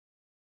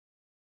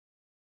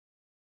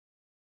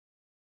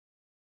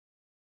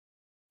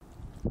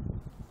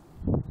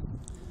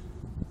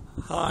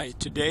Hi,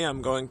 today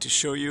I'm going to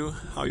show you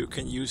how you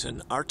can use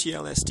an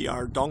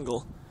RTL-SDR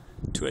dongle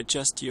to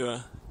adjust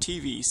your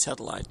TV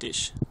satellite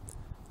dish,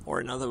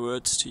 or in other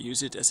words, to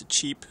use it as a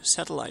cheap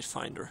satellite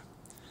finder.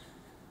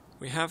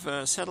 We have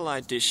a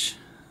satellite dish,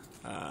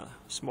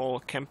 small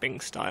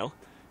camping style,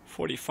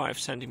 45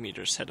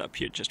 centimeters set up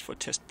here just for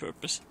test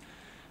purpose.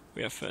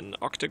 We have an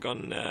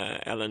octagon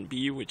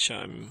LNB, which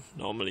I'm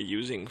normally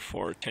using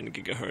for 10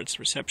 gigahertz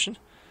reception.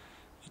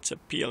 It's a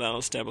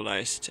PLL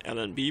stabilized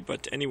LNB,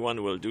 but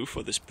anyone will do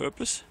for this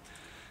purpose.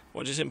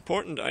 What is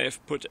important, I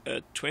have put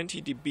a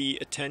 20 dB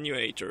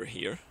attenuator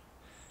here,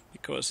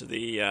 because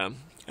the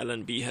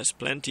LNB has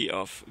plenty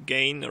of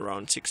gain,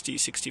 around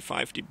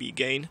 60-65 dB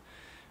gain,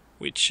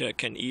 which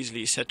can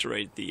easily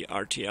saturate the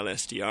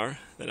RTL-SDR.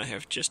 Then I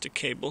have just a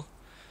cable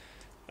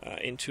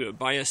into a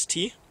bias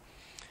T.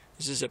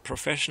 This is a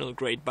professional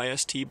grade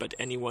bias T, but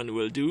anyone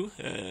will do.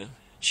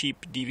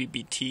 Cheap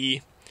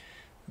DVB-T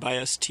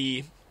bias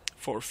T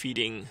for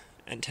feeding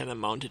antenna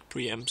mounted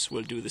preamps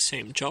will do the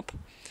same job.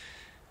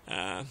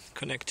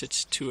 Connected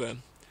to a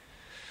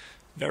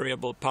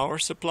variable power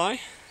supply,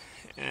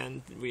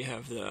 and we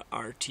have the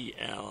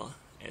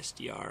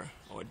RTL-SDR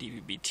or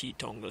DVB-T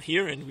dongle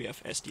here, and we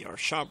have SDR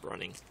sharp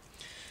running.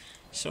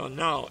 So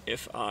now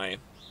if I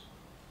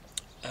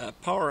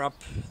power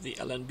up the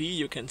LNB,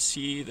 you can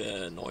see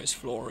the noise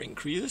floor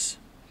increases.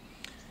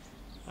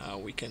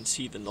 We can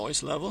see the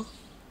noise level.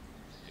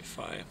 If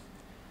I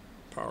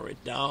power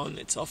it down,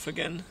 it's off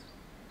again.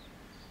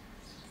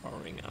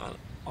 Powering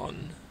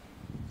on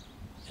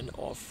and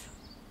off,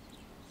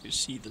 you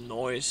see the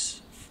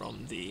noise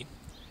from the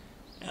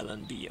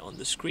LNB on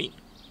the screen.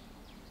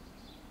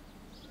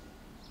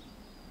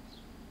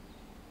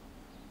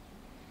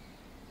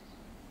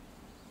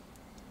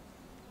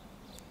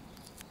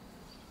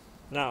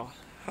 Now,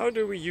 how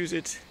do we use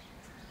it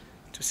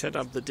to set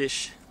up the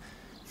dish?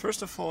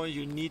 First of all,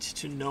 you need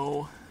to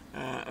know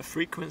a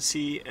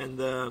frequency and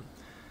the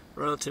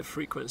relative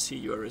frequency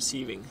you are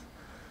receiving.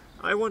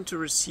 I want to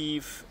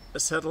receive a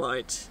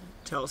satellite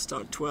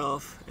Telstar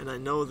 12, and I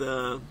know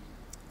the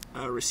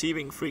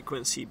receiving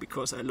frequency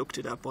because I looked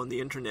it up on the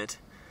internet.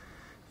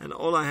 And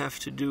all I have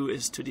to do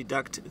is to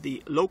deduct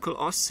the local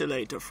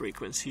oscillator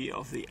frequency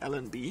of the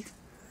LNB,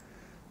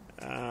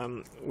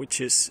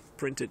 which is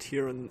printed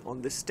here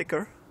on this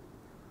sticker.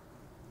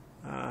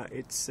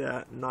 It's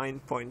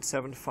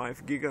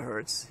 9.75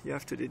 gigahertz. You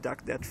have to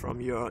deduct that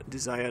from your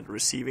desired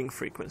receiving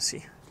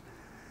frequency,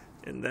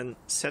 and then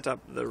set up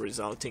the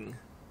resulting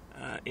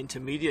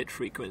intermediate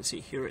frequency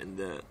here in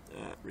the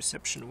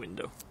reception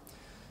window.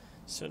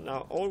 So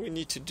now all we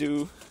need to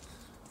do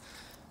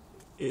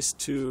is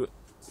to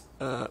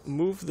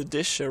move the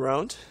dish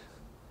around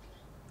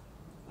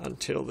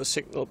until the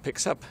signal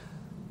picks up.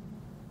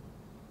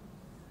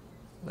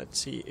 Let's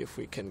see if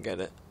we can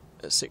get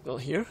a signal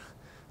here.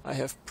 I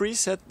have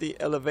preset the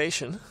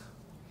elevation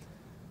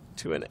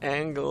to an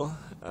angle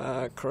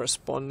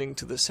corresponding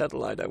to the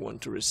satellite I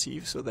want to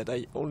receive, so that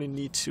I only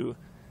need to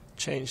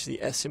change the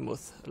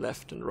azimuth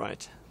left and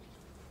right.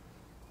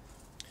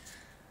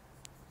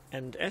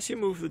 And as you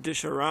move the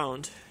dish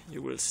around,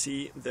 you will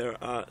see there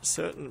are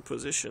certain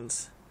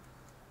positions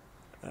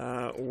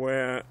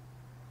where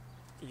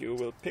you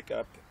will pick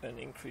up an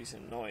increase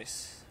in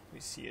noise.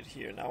 We see it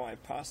here. Now I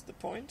passed the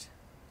point,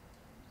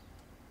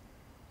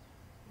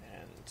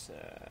 and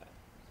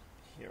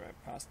here I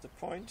passed the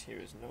point. Here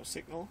is no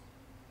signal.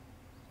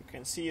 You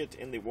can see it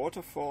in the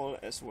waterfall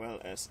as well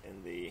as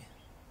in the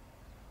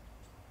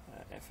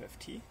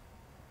FFT.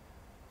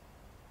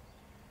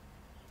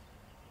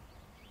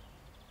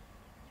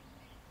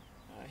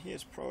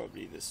 Here's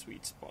probably the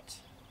sweet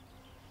spot.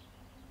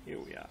 Here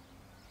we are.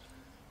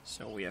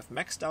 So we have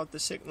maxed out the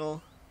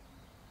signal.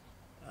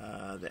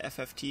 The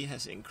FFT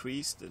has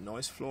increased the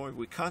noise floor.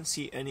 We can't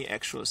see any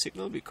actual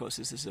signal because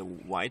this is a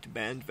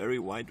wideband, very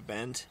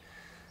wideband,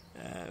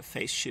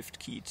 phase shift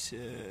keyed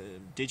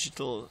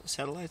digital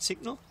satellite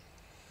signal.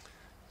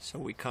 So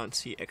we can't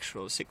see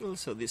actual signal.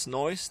 So this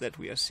noise that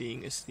we are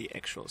seeing is the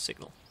actual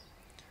signal.